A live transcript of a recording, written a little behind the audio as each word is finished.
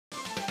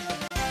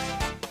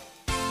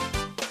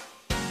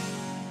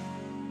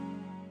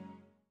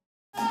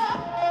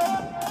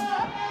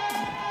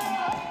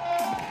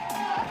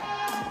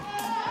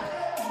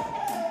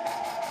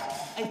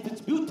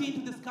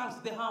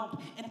harms the harmed,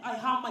 and I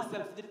harm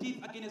myself, the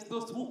teeth against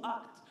those who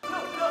act. Look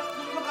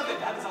at the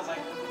dancers I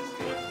put this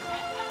day.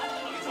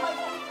 It's my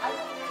fault. I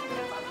don't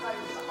think sometimes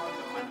it's about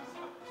the money.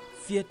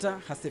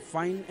 Theatre has a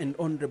fine and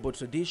honourable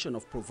tradition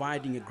of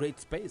providing a great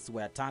space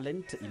where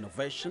talent,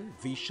 innovation,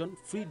 vision,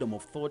 freedom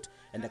of thought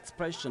and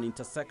expression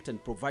intersect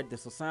and provide the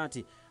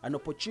society an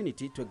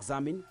opportunity to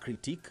examine,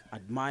 critique,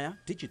 admire,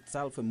 teach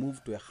itself and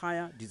move to a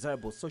higher,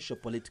 desirable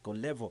socio-political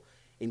level.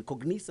 In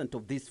cognizance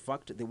of this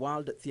fact, the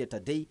World Theatre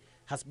Day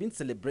has been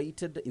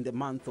celebrated in the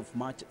month of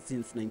March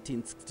since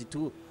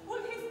 1962.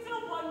 Would he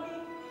still want me?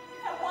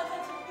 I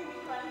wasn't an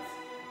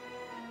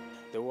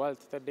immigrant. The World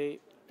Theatre Day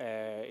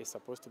is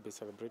supposed to be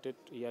celebrated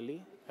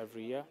yearly,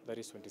 every year. That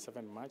is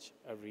 27 March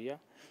every year.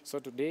 So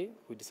today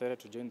we decided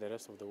to join the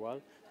rest of the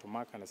world to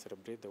mark and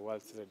celebrate the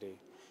World Theatre Day.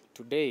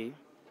 Today,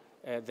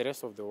 the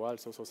rest of the world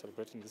is also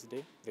celebrating this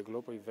day. The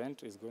global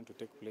event is going to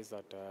take place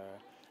at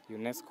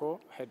UNESCO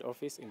head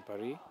office in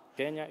Paris.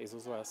 Kenya is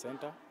also a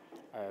center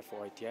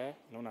for ITI,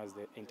 known as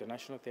the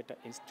International Theatre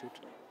Institute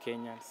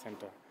Kenyan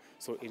Center.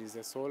 So it is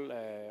the sole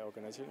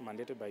organization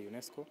mandated by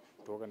UNESCO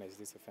to organize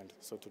this event.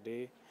 So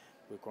today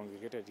we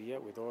congregated here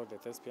with all the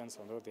thespians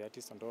and all the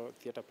artists and all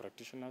theatre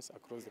practitioners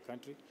across the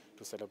country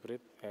to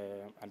celebrate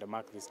and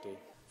mark this day.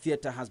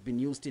 Theatre has been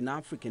used in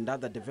Africa and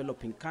other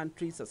developing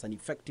countries as an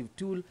effective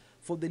tool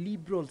for the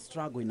liberal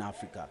struggle in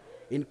Africa.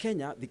 In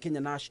Kenya, the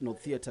Kenya National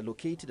Theatre,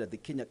 located at the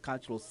Kenya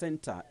Cultural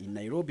Center in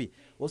Nairobi,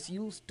 was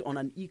used on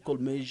an equal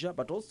measure,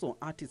 but also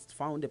artists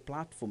found a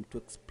platform to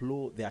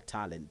explore their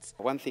talents.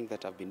 One thing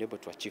that I've been able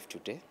to achieve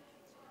today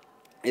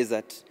is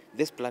that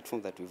this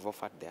platform that we've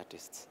offered the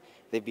artists,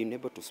 they've been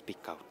able to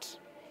speak out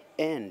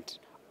and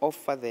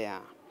offer their,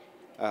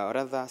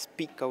 rather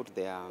speak out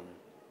their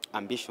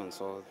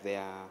ambitions or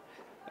their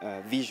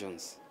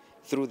visions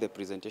through the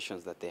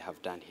presentations that they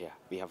have done here.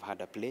 We have had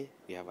a play,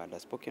 we have had a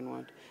spoken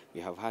word, we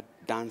have had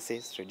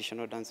dances,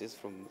 traditional dances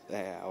from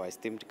our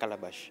esteemed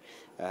Calabash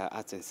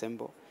Arts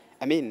Ensemble.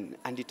 I mean,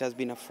 and it has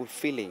been a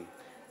fulfilling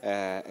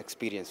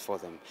experience for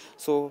them.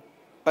 So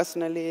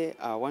personally,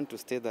 I want to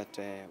state that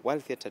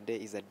World Theatre Day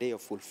is a day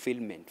of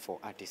fulfillment for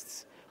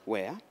artists,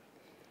 where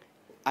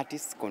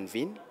artists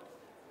convene,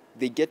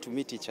 they get to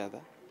meet each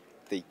other,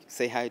 they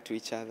say hi to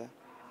each other,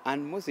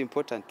 and most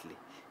importantly,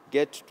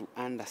 get to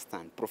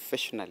understand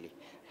professionally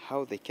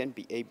how they can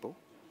be able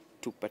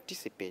to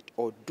participate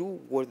or do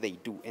what they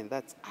do, and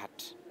that's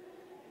art,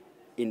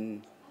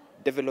 in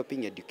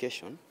developing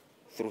education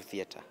through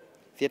theatre.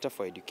 Theatre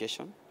for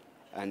education,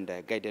 and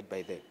guided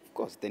by the, of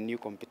course, the new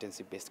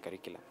competency-based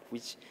curriculum,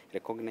 which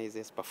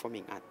recognizes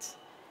performing arts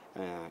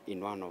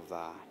in one of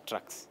the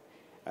tracks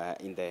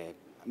in the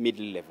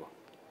middle level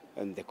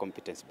in the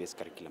competence-based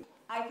curriculum.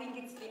 I think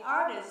it's the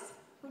artists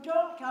who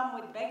don't come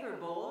with beggar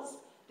bowls,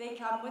 they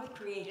come with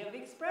creative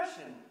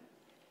expression.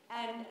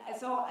 And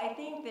so I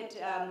think that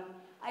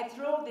I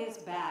throw this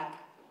back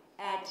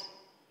at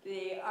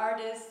the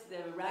artists,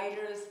 the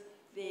writers,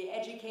 the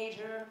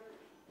educator,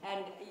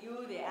 and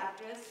you, the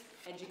actress,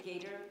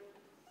 educator.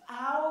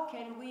 How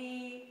can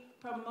we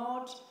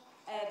promote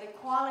the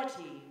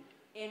quality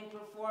in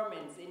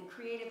performance, in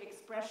creative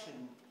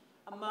expression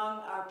among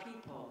our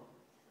people?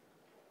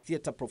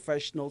 Theatre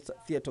professionals,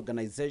 theatre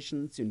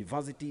organizations,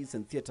 universities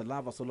and theatre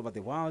lovers all over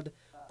the world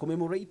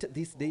commemorate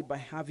this day by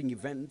having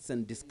events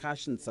and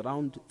discussions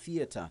around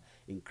theatre,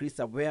 increase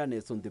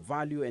awareness on the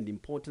value and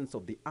importance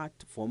of the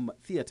art form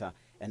theatre,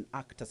 and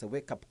act as a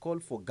wake-up call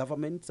for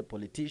governments,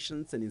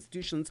 politicians and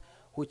institutions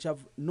which have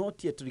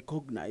not yet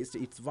recognized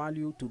its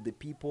value to the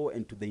people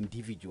and to the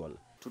individual.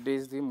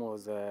 Today's theme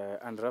was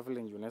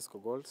unraveling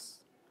UNESCO goals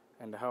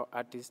and how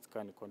artists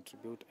can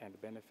contribute and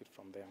benefit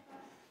from them.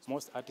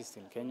 Most artists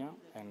in Kenya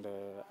and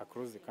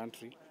across the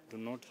country do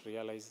not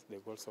realize the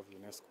goals of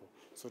UNESCO.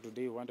 So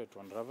today we wanted to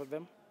unravel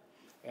them.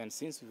 And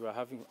since we were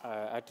having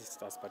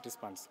artists as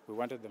participants, we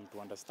wanted them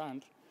to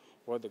understand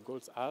what the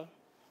goals are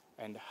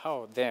and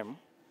how they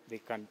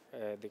can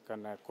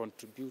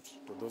contribute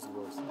to those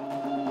goals.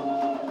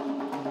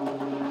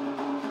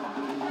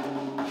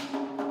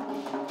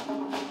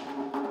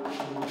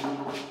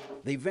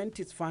 The event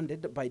is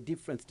funded by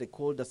different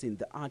stakeholders in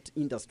the art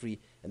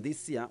industry, and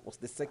this year was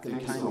the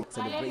second time it's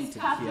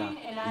celebrated here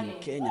in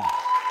Kenya.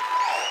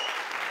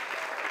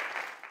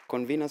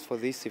 Conveners for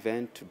this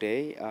event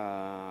today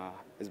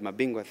is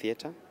Mabingwa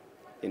Theatre,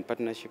 in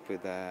partnership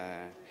with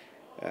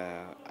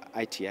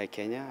ITI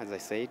Kenya, as I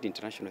said,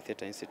 International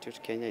Theatre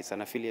Institute Kenya. It's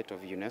an affiliate of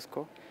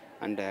UNESCO,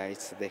 and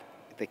it's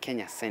the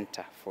Kenya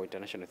Center for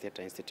International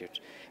Theatre Institute.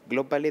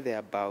 Globally, there are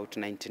about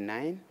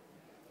 99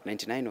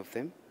 of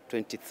them,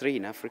 23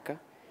 in Africa,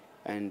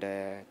 and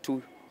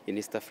 2 in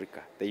East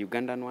Africa, the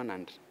Ugandan one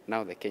and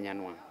now the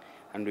Kenyan one.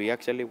 And we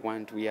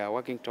are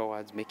working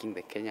towards making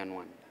the Kenyan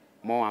one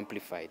more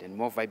amplified and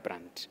more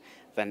vibrant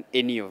than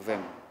any of the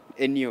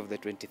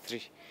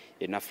 23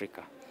 in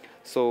Africa.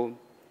 So,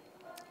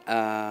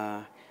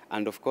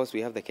 and of course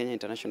we have the Kenya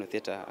International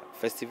Theatre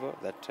Festival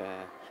that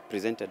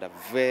presented a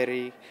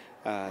very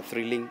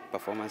thrilling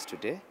performance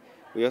today.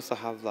 We also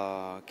have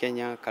the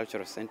Kenya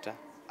Cultural Center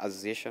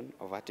Association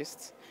of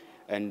Artists,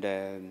 And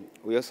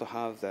we also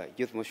have the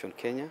Youth Motion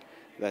Kenya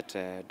that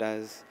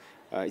does,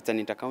 it's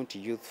an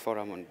intercounty youth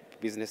forum on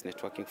business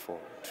networking for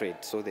trade.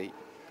 So the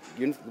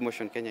Youth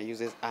Motion Kenya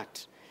uses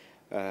art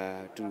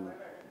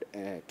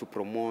to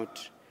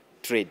promote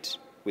trade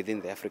within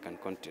the African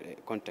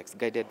context,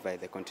 guided by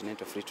the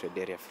Continental Free Trade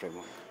Area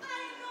framework.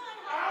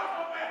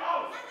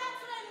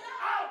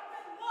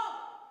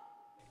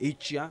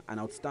 Each year, an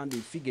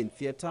outstanding figure in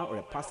theatre or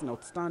a person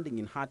outstanding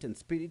in heart and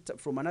spirit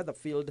from another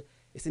field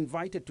is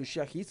invited to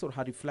share his or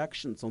her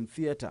reflections on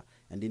theatre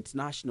and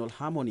international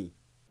harmony.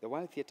 The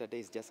World Theatre Day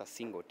is just a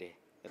single day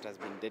that has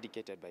been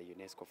dedicated by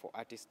UNESCO for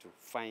artists to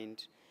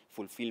find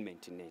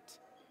fulfillment in it.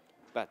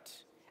 But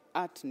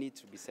art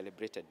needs to be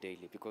celebrated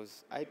daily,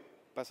 because I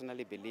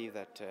personally believe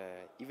that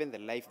even the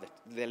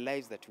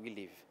lives that we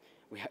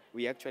live,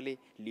 we actually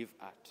live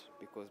art,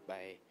 because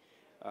by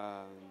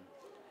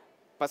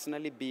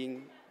personally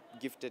being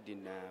gifted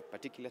in a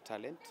particular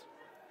talent,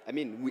 I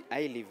mean,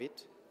 I live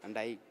it, and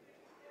I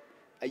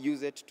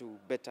use it to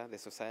better the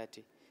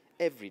society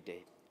every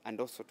day, and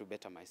also to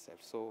better myself.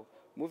 So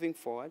moving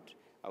forward,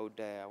 I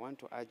would want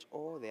to urge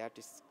all the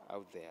artists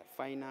out there,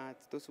 fine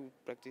arts, those who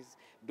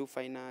do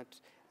fine art,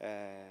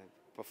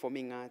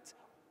 performing arts,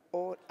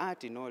 or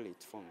art in all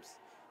its forms.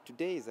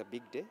 Today is a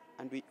big day,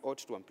 and we ought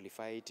to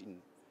amplify it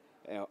in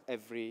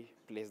every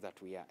place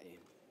that we are in.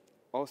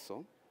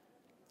 Also,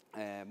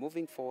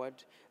 moving forward,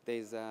 there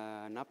is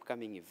an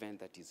upcoming event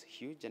that is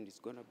huge, and it's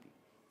going to be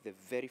the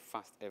very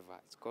first ever.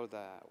 It's called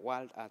the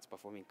World Arts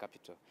Performing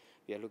Capital.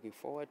 We are looking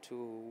forward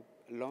to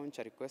launch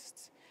a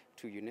request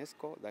to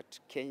UNESCO that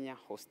Kenya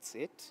hosts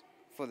it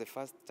for the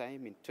first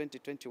time in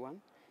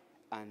 2021.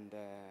 And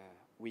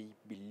we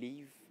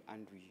believe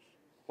and we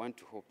want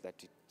to hope that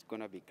it's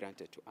going to be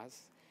granted to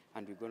us.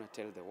 And we're going to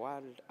tell the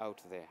world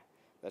out there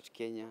that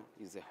Kenya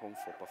is a home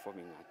for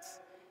performing arts.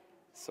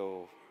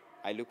 So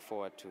I look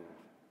forward to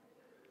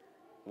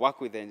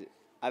work with the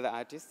other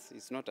artists.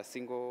 It's not a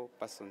single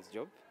person's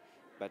job,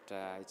 but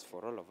it's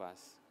for all of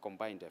us,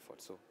 combined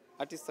effort. So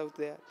artists out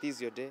there, this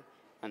is your day,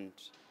 and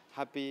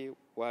happy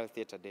World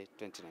Theatre Day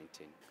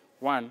 2019.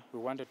 One, we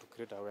wanted to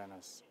create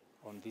awareness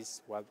on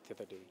this World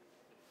Theatre Day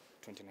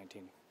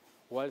 2019.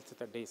 World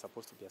Theatre Day is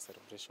supposed to be a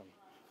celebration.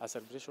 A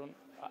celebration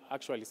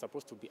actually is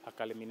supposed to be a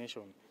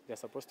culmination.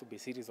 There's supposed to be a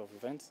series of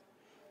events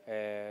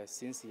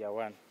since year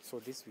one. So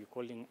this we're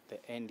calling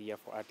the end year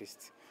for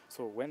artists.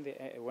 So when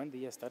the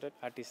year started,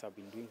 artists have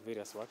been doing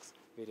various works,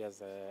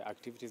 various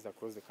activities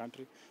across the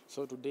country.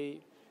 So today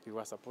we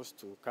were supposed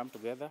to come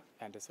together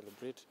and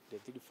celebrate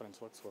the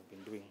different works we've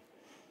been doing.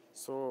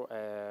 So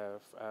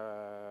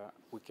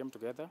we came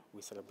together,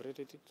 we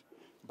celebrated it,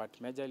 but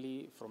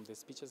majorly from the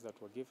speeches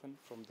that were given,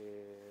 from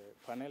the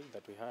panel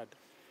that we had,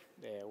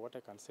 what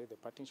I can say, the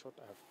parting shot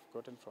I've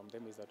gotten from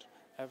them is that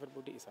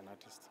everybody is an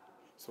artist.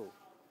 So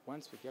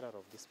once we get out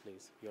of this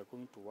place, we are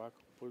going to work,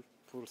 pull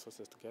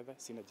resources together,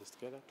 synergies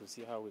together to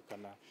see how we can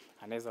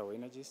harness our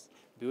energies,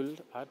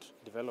 build art,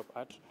 develop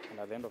art, and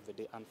at the end of the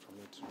day, earn from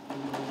it.